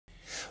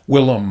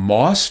Will a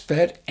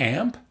MOSFET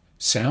amp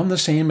sound the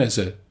same as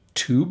a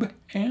tube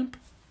amp?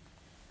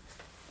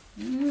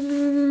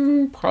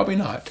 Probably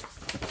not.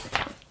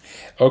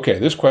 Okay,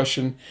 this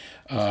question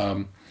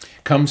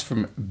comes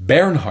from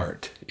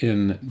Bernhardt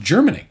in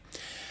Germany.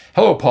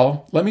 Hello,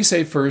 Paul. Let me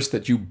say first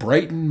that you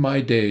brightened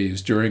my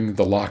days during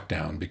the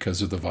lockdown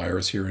because of the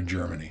virus here in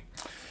Germany.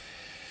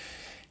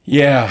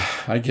 Yeah,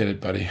 I get it,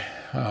 buddy.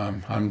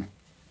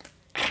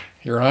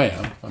 Here I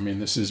am. I mean,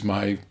 this is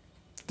my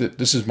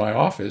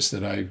office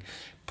that I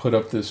put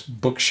up this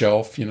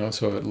bookshelf, you know,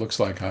 so it looks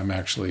like I'm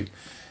actually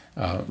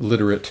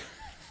literate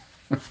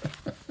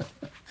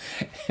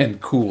and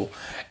cool.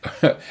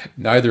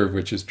 Neither of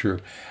which is true.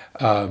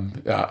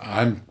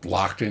 I'm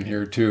locked in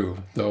here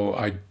too, though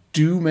I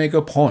do make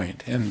a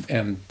point,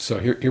 and so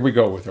here we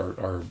go with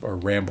our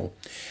ramble.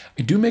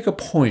 I do make a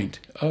point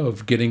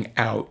of getting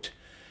out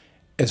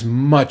as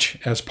much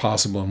as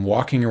possible and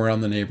walking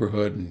around the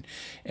neighborhood,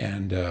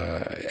 and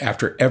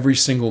after every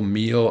single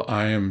meal,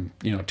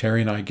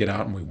 Terry and I get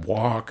out and we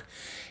walk,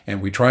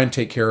 and we try and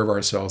take care of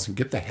ourselves and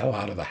get the hell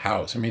out of the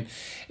house. I mean,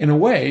 in a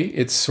way,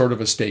 it's sort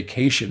of a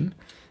staycation,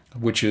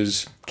 which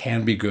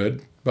can be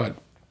good, but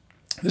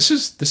this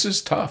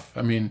is tough.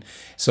 I mean,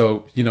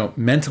 so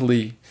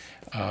mentally,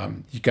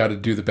 you got to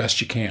do the best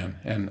you can,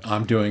 and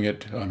I'm doing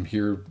it. I'm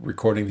here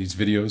recording these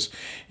videos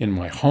in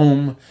my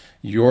home,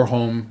 your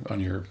home, on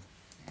your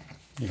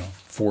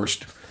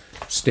forced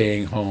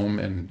staying home,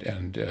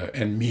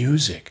 and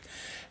music.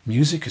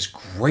 Music is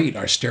great.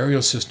 Our stereo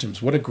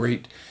systems, what a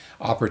great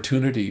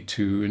opportunity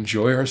to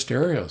enjoy our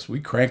stereos. We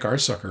crank our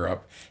sucker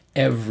up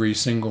every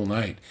single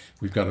night.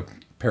 We've got a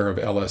pair of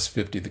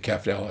LS50, the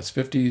Keft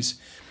LS50s,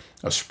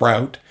 a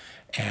Sprout,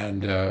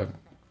 and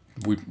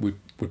we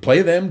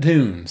play them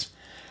tunes.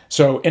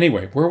 So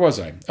anyway, where was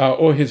I?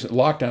 His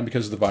lockdown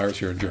because of the virus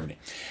here in Germany.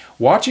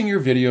 Watching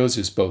your videos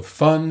is both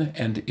fun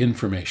and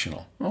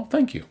informational. Well,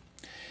 thank you.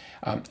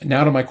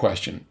 Now to my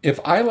question. If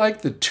I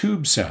like the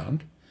tube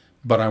sound,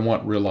 but I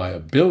want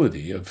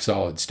reliability of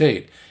solid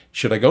state,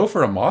 should I go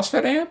for a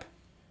MOSFET amp?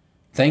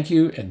 Thank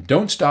you, and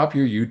don't stop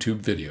your YouTube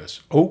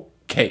videos.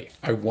 Okay,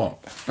 I won't.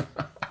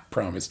 I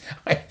promise.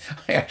 I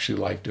actually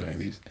like doing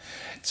these,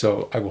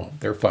 so I won't.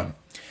 They're fun.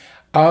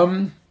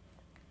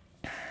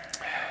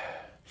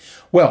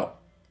 Well,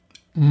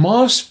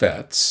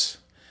 MOSFETs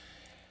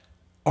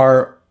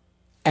are,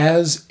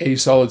 as a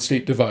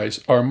solid-state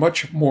device, are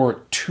much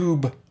more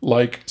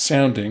tube-like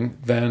sounding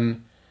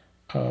than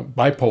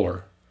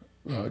bipolar,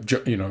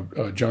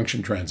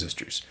 junction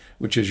transistors,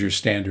 which is your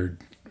standard.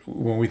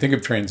 When we think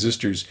of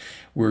transistors,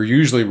 we're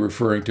usually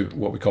referring to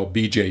what we call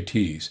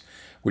BJTs,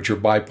 which are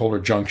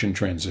bipolar junction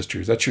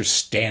transistors. That's your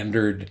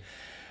standard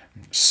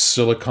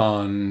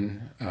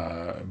silicon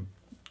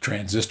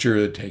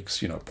transistor that takes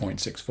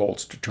 0.6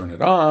 volts to turn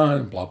it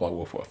on, blah, blah,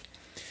 woof, woof.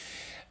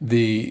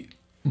 The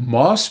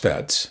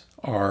MOSFETs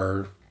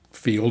are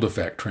field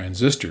effect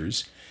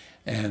transistors,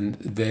 and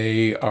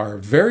they are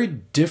very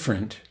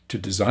different to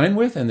design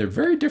with, and they're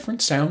very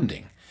different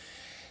sounding.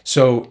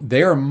 So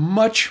they are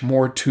much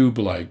more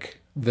tube-like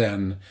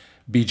than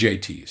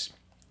BJTs.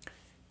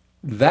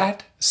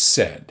 That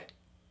said,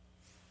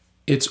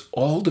 it's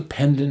all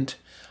dependent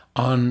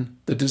on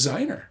the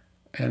designer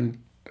and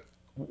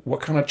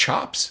what kind of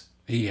chops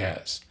he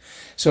has.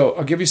 So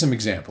I'll give you some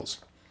examples.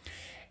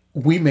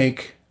 We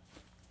make,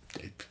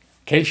 in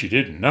case you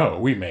didn't know,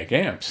 we make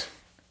amps.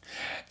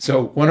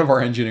 So one of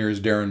our engineers,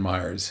 Darren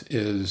Myers,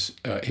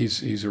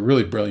 he's a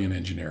really brilliant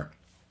engineer.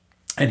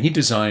 And he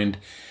designed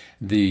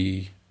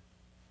the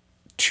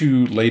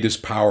two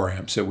latest power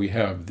amps that we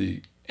have,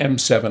 the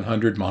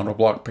M700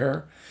 monoblock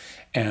pair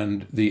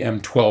and the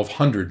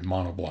M1200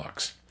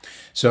 monoblocks.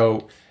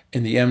 So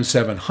in the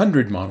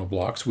M700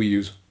 monoblocks, we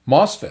use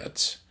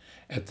MOSFETs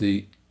at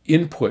the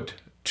input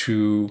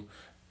to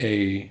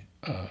a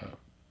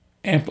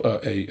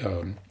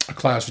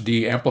Class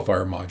D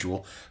amplifier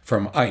module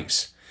from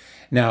ICE.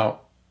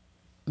 Now,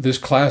 this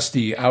Class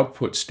D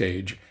output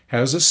stage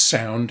has a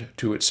sound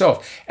to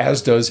itself,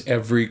 as does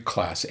every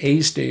Class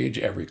A stage,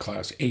 every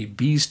Class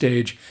AB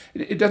stage.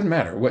 It doesn't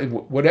matter.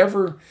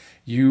 Whatever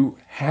you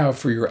have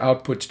for your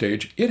output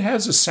stage, it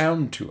has a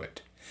sound to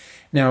it.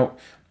 Now,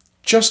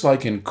 just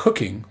like in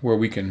cooking, where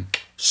we can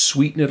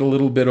sweeten it a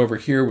little bit over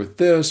here with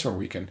this, or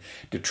we can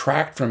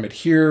detract from it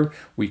here,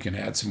 we can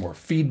add some more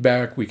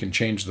feedback, we can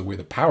change the way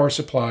the power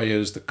supply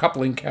is, the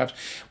coupling caps.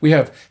 We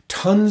have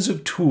tons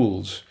of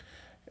tools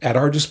at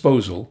our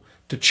disposal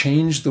to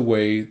change the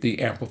way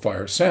the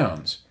amplifier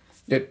sounds.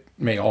 It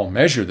may all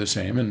measure the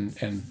same,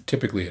 and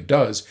typically it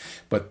does,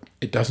 but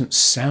it doesn't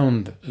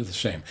sound the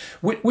same,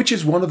 which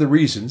is one of the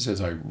reasons, as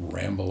I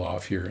ramble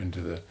off here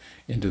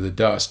into the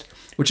dust,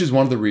 which is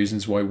one of the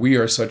reasons why we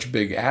are such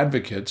big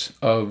advocates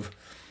of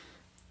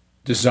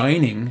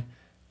designing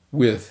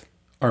with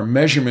our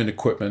measurement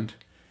equipment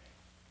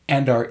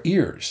and our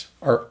ears,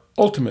 our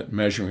ultimate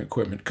measuring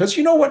equipment. Because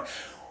you know what?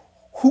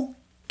 Who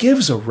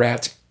gives a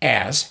rat's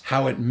ass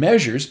how it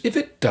measures if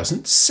it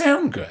doesn't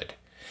sound good?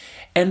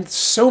 And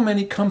so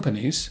many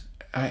companies,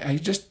 I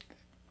just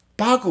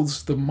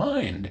boggles the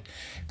mind,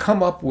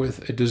 come up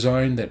with a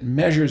design that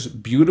measures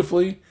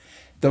beautifully.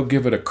 They'll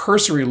give it a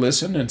cursory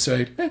listen and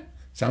say,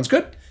 sounds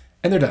good,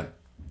 and they're done.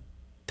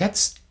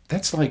 That's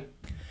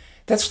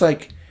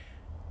like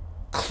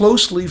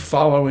closely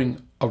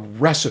following a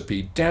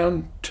recipe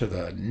down to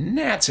the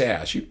gnat's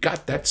ass. You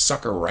got that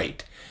sucker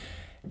right.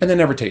 And then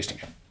never tasting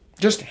it.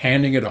 Just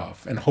handing it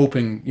off and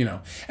hoping,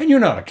 and you're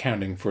not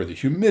accounting for the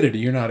humidity.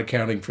 You're not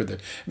accounting for the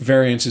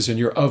variances in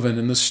your oven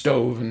and the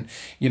stove. And,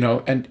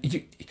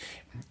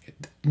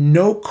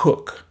 no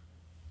cook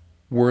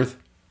worth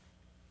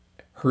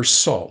her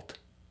salt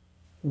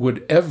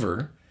would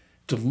ever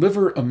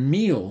deliver a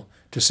meal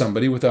to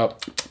somebody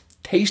without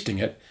tasting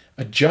it,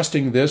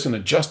 adjusting this and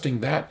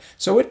adjusting that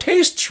so it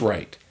tastes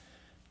right.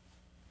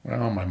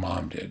 Well, my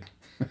mom did.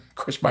 Of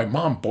course, my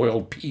mom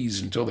boiled peas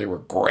until they were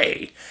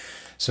gray.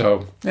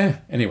 So,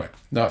 anyway,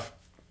 enough.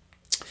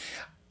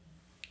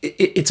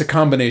 It's a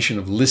combination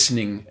of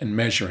listening and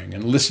measuring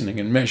and listening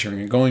and measuring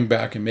and going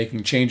back and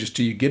making changes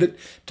till you get it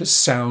to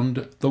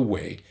sound the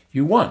way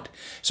you want.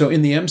 So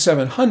in the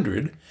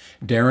M700,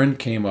 Darren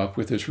came up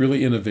with this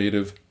really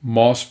innovative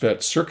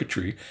MOSFET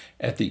circuitry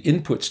at the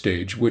input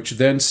stage, which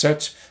then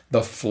sets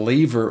the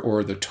flavor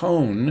or the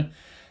tone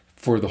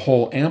for the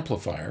whole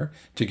amplifier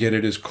to get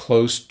it as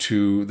close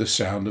to the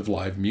sound of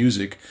live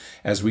music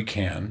as we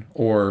can,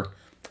 or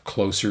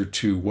closer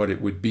to what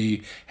it would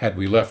be had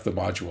we left the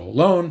module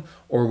alone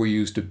or we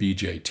used a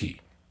BJT.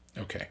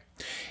 Okay.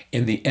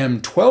 In the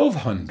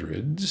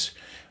M1200s,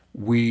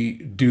 we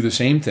do the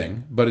same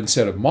thing, but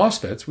instead of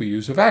MOSFETs, we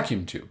use a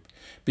vacuum tube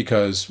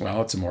because,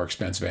 well, it's a more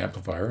expensive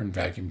amplifier, and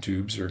vacuum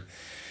tubes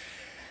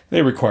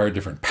they require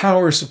different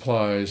power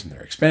supplies, and they're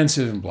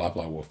expensive, and blah,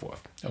 blah, woof,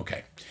 woof.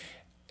 Okay.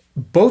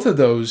 Both of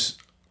those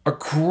are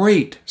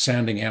great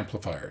sounding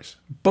amplifiers.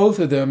 Both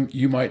of them,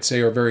 you might say,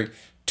 are very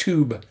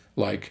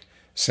tube-like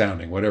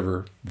sounding,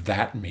 whatever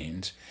that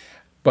means.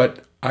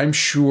 But I'm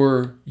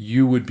sure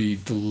you would be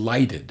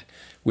delighted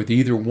with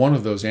either one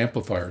of those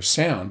amplifiers'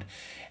 sound,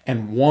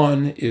 and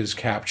one is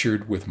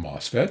captured with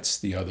MOSFETs,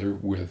 the other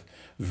with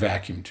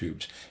vacuum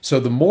tubes.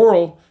 So the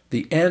moral,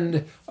 the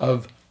end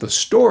of the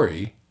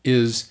story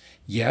is,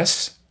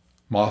 yes,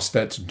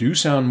 MOSFETs do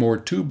sound more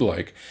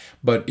tube-like,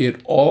 but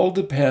it all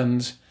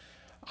depends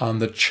on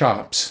the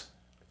chops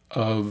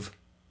of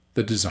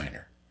the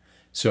designer.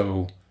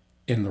 So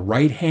in the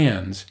right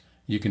hands,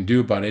 you can do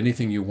about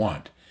anything you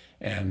want.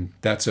 And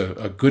that's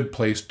a good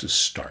place to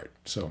start.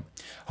 So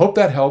hope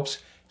that helps.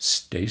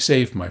 Stay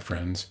safe, my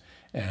friends,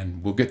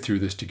 and we'll get through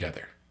this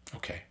together.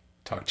 Okay,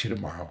 talk to you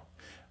tomorrow.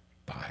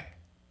 Bye.